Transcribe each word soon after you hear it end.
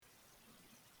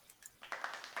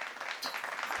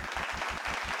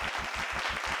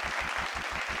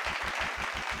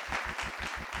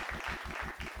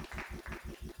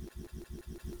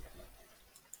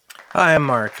Hi, I'm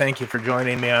Mark. Thank you for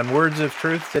joining me on Words of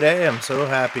Truth today. I'm so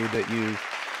happy that you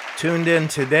tuned in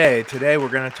today. Today, we're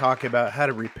going to talk about how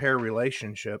to repair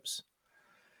relationships.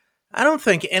 I don't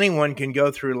think anyone can go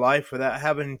through life without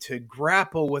having to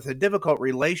grapple with a difficult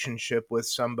relationship with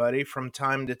somebody from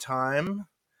time to time,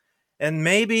 and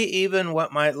maybe even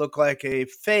what might look like a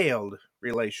failed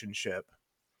relationship.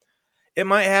 It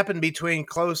might happen between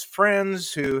close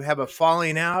friends who have a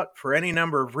falling out for any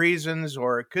number of reasons,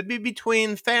 or it could be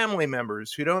between family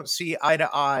members who don't see eye to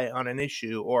eye on an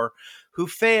issue or who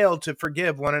fail to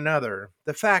forgive one another.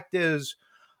 The fact is,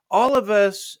 all of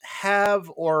us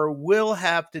have or will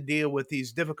have to deal with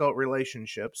these difficult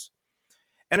relationships.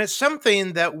 And it's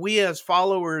something that we as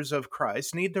followers of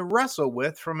Christ need to wrestle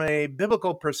with from a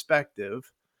biblical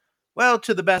perspective, well,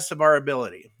 to the best of our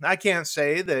ability. I can't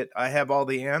say that I have all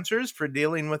the answers for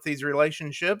dealing with these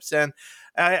relationships, and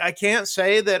I can't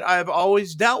say that I've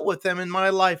always dealt with them in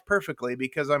my life perfectly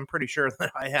because I'm pretty sure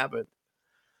that I haven't.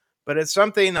 But it's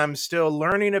something I'm still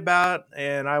learning about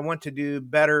and I want to do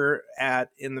better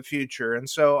at in the future. And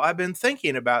so I've been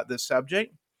thinking about this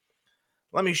subject.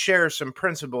 Let me share some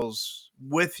principles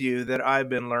with you that I've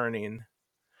been learning.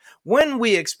 When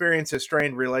we experience a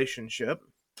strained relationship,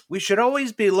 we should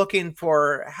always be looking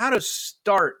for how to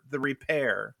start the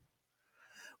repair.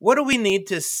 What do we need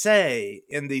to say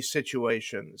in these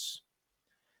situations?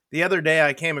 The other day,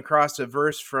 I came across a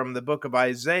verse from the book of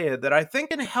Isaiah that I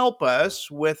think can help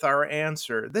us with our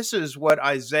answer. This is what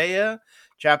Isaiah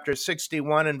chapter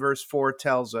 61 and verse 4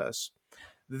 tells us.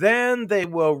 Then they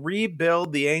will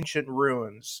rebuild the ancient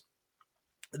ruins.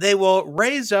 They will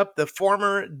raise up the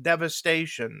former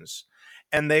devastations,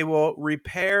 and they will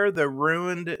repair the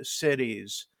ruined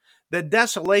cities, the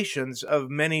desolations of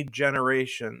many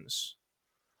generations.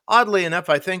 Oddly enough,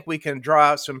 I think we can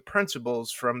draw out some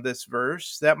principles from this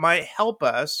verse that might help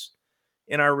us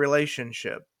in our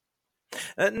relationship.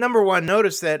 Number one,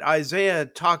 notice that Isaiah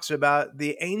talks about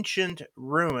the ancient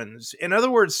ruins. In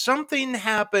other words, something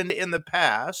happened in the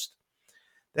past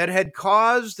that had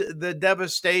caused the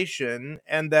devastation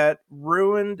and that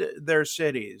ruined their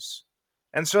cities.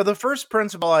 And so the first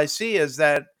principle I see is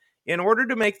that in order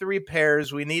to make the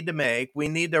repairs we need to make, we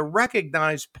need to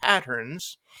recognize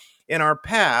patterns in our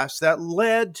past that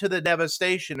led to the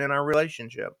devastation in our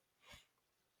relationship.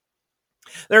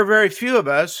 There are very few of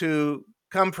us who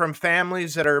come from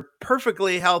families that are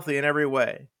perfectly healthy in every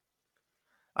way.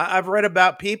 I've read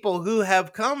about people who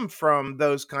have come from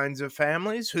those kinds of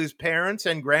families whose parents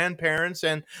and grandparents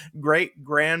and great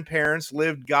grandparents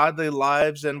lived godly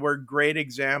lives and were great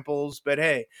examples. But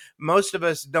hey, most of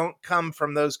us don't come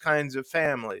from those kinds of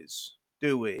families,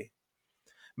 do we?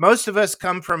 Most of us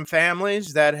come from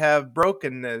families that have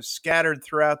brokenness scattered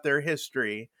throughout their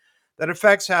history that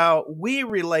affects how we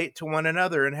relate to one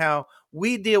another and how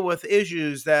we deal with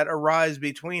issues that arise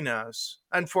between us.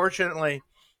 Unfortunately,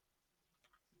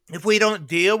 if we don't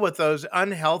deal with those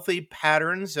unhealthy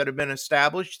patterns that have been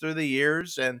established through the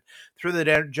years and through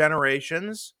the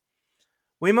generations,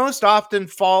 we most often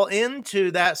fall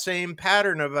into that same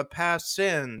pattern of a past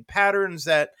sin, patterns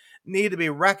that need to be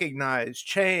recognized,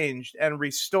 changed, and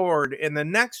restored in the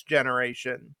next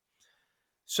generation.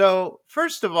 So,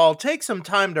 first of all, take some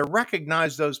time to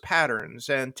recognize those patterns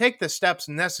and take the steps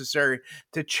necessary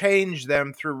to change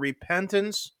them through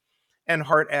repentance and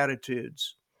heart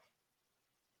attitudes.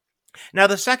 Now,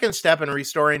 the second step in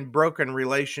restoring broken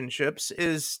relationships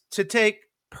is to take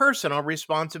personal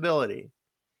responsibility.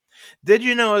 Did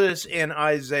you notice in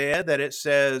Isaiah that it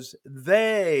says,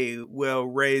 they will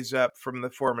raise up from the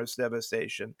former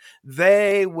devastation?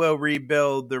 They will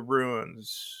rebuild the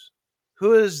ruins.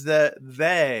 Who is the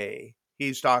they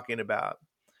he's talking about?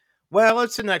 Well,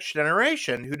 it's the next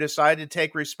generation who decided to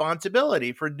take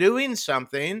responsibility for doing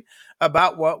something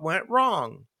about what went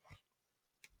wrong.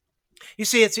 You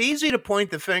see, it's easy to point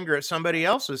the finger at somebody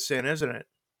else's sin, isn't it?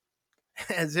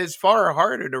 As it's far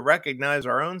harder to recognize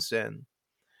our own sin.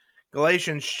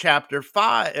 Galatians chapter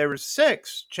 5 or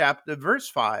 6, chapter verse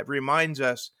 5 reminds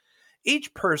us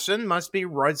each person must be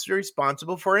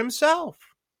responsible for himself.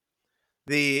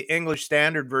 The English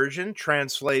Standard Version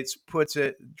translation puts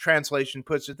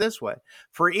it this way: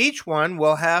 for each one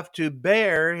will have to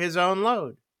bear his own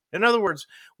load. In other words,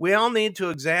 we all need to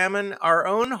examine our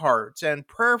own hearts and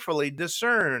prayerfully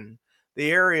discern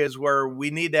the areas where we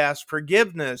need to ask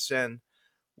forgiveness and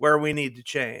where we need to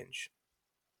change.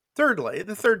 Thirdly,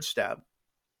 the third step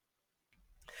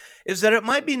is that it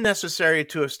might be necessary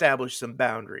to establish some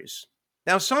boundaries.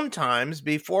 Now, sometimes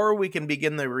before we can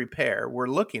begin the repair we're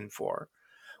looking for,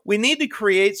 we need to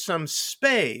create some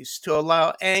space to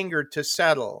allow anger to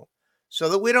settle so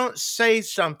that we don't say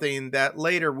something that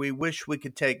later we wish we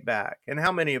could take back. And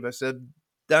how many of us have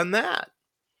done that?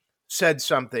 Said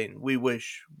something we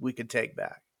wish we could take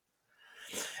back.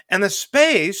 And the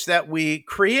space that we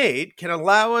create can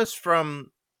allow us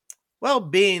from, well,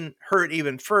 being hurt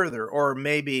even further, or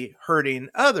maybe hurting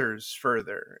others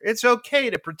further. It's okay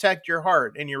to protect your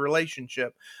heart and your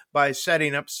relationship by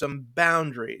setting up some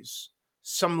boundaries.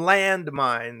 Some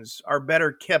landmines are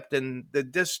better kept in the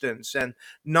distance and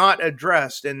not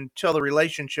addressed until the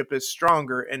relationship is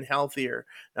stronger and healthier.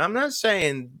 Now, I'm not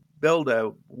saying build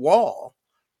a wall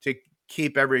to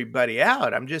keep everybody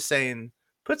out. I'm just saying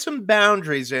put some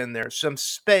boundaries in there, some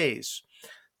space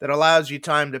that allows you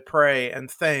time to pray and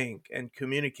think and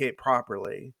communicate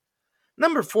properly.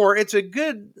 Number 4, it's a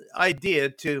good idea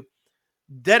to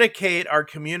dedicate our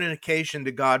communication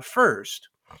to God first.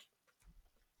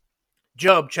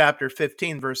 Job chapter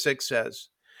 15, verse 6 says,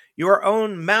 "Your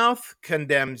own mouth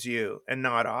condemns you, and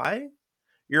not I.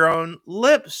 Your own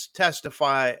lips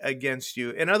testify against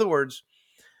you." In other words,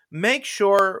 make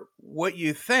sure what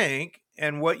you think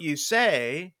and what you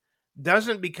say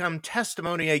doesn't become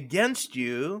testimony against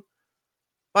you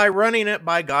by running it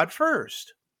by God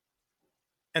first.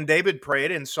 And David prayed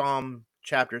in Psalm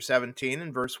chapter 17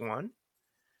 and verse 1,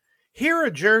 "Hear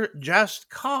a just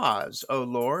cause, O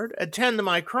Lord. Attend to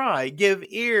my cry. Give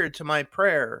ear to my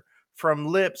prayer from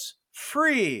lips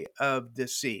free of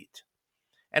deceit."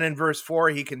 And in verse 4,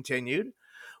 he continued,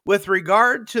 "With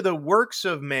regard to the works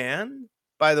of man,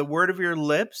 by the word of your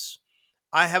lips,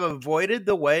 I have avoided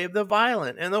the way of the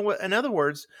violent." In other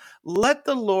words, let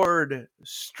the Lord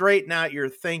straighten out your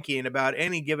thinking about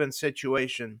any given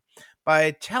situation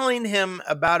by telling him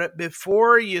about it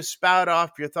before you spout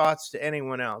off your thoughts to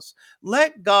anyone else.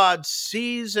 Let God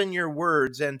season your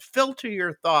words and filter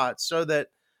your thoughts so that,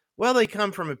 well, they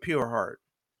come from a pure heart.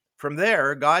 From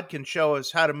there, God can show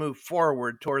us how to move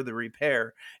forward toward the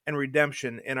repair and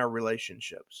redemption in our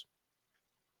relationships.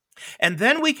 And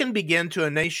then we can begin to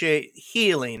initiate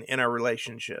healing in our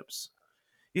relationships.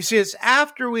 You see, it's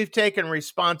after we've taken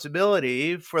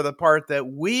responsibility for the part that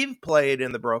we've played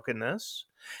in the brokenness,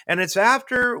 and it's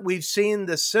after we've seen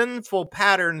the sinful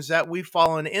patterns that we've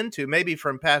fallen into, maybe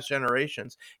from past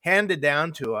generations, handed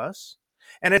down to us,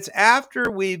 and it's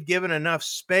after we've given enough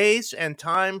space and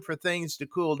time for things to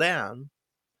cool down,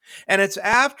 and it's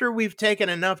after we've taken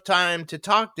enough time to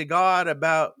talk to God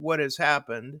about what has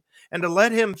happened and to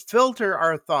let Him filter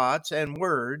our thoughts and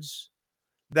words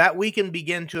that we can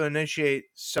begin to initiate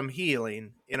some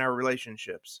healing in our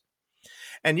relationships.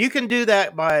 And you can do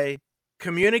that by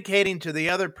communicating to the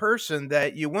other person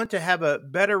that you want to have a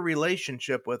better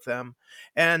relationship with them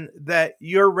and that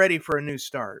you're ready for a new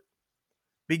start.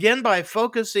 Begin by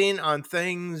focusing on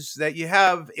things that you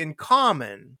have in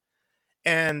common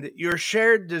and your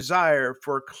shared desire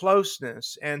for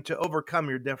closeness and to overcome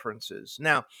your differences.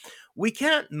 Now, we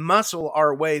can't muscle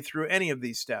our way through any of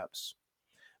these steps,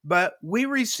 but we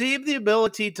receive the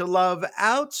ability to love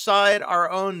outside our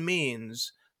own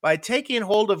means by taking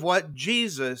hold of what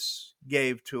Jesus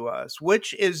gave to us,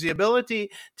 which is the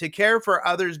ability to care for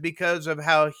others because of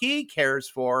how He cares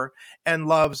for and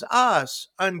loves us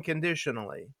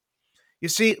unconditionally. You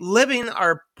see, living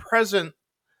our present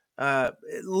life,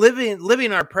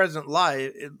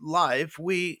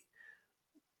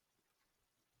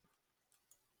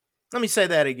 let me say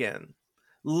that again.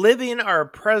 Living our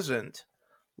present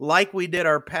like we did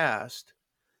our past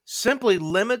simply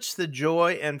limits the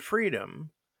joy and freedom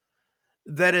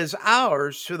that is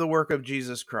ours through the work of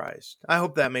Jesus Christ. I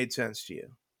hope that made sense to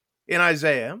you. In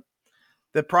Isaiah,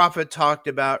 the prophet talked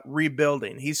about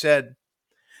rebuilding. He said,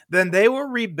 "Then they will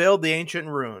rebuild the ancient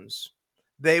ruins.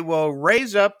 They will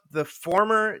raise up the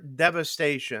former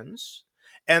devastations,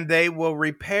 and they will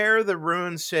repair the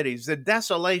ruined cities, the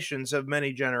desolations of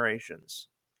many generations."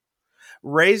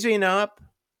 Raising up,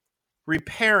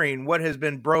 repairing what has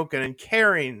been broken, and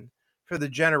caring for the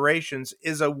generations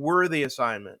is a worthy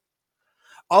assignment.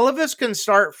 All of us can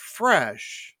start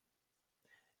fresh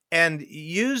and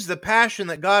use the passion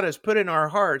that God has put in our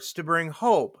hearts to bring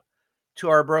hope to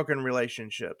our broken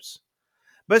relationships.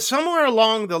 But somewhere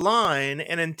along the line,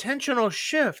 an intentional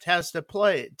shift has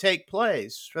to take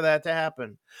place for that to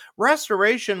happen.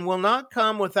 Restoration will not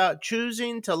come without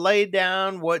choosing to lay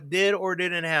down what did or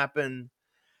didn't happen,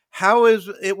 how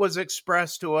it was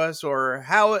expressed to us, or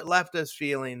how it left us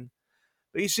feeling.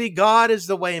 But you see, God is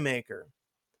the waymaker.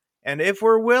 And if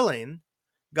we're willing,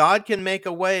 God can make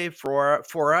a way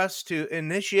for us to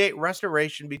initiate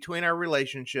restoration between our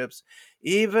relationships,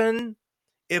 even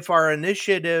if our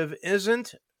initiative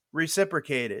isn't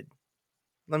reciprocated.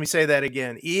 Let me say that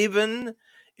again. Even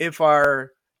if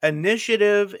our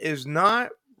initiative is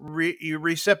not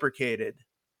reciprocated.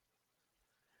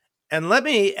 And let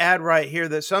me add right here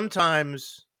that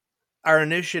sometimes our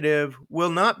initiative will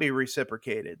not be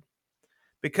reciprocated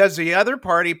because the other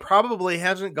party probably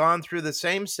hasn't gone through the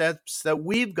same steps that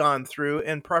we've gone through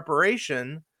in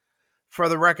preparation for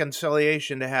the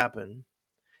reconciliation to happen.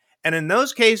 And in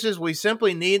those cases, we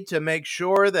simply need to make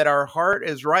sure that our heart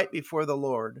is right before the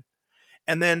Lord,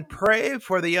 and then pray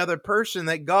for the other person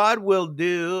that God will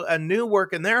do a new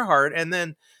work in their heart, and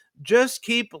then just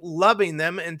keep loving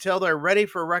them until they're ready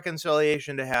for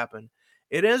reconciliation to happen.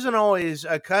 It isn't always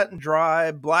a cut and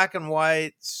dry, black and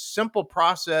white, simple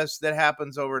process that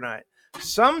happens overnight.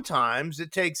 Sometimes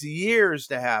it takes years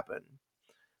to happen.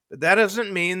 But that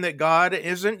doesn't mean that God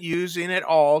isn't using it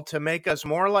all to make us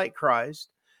more like Christ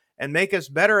and make us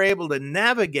better able to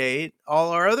navigate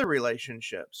all our other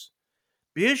relationships.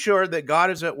 Be assured that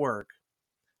God is at work,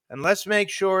 and let's make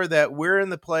sure that we're in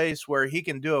the place where He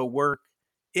can do a work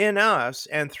in us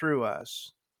and through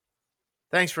us.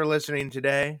 Thanks for listening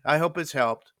today. I hope it's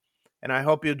helped, and I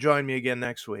hope you'll join me again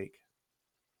next week.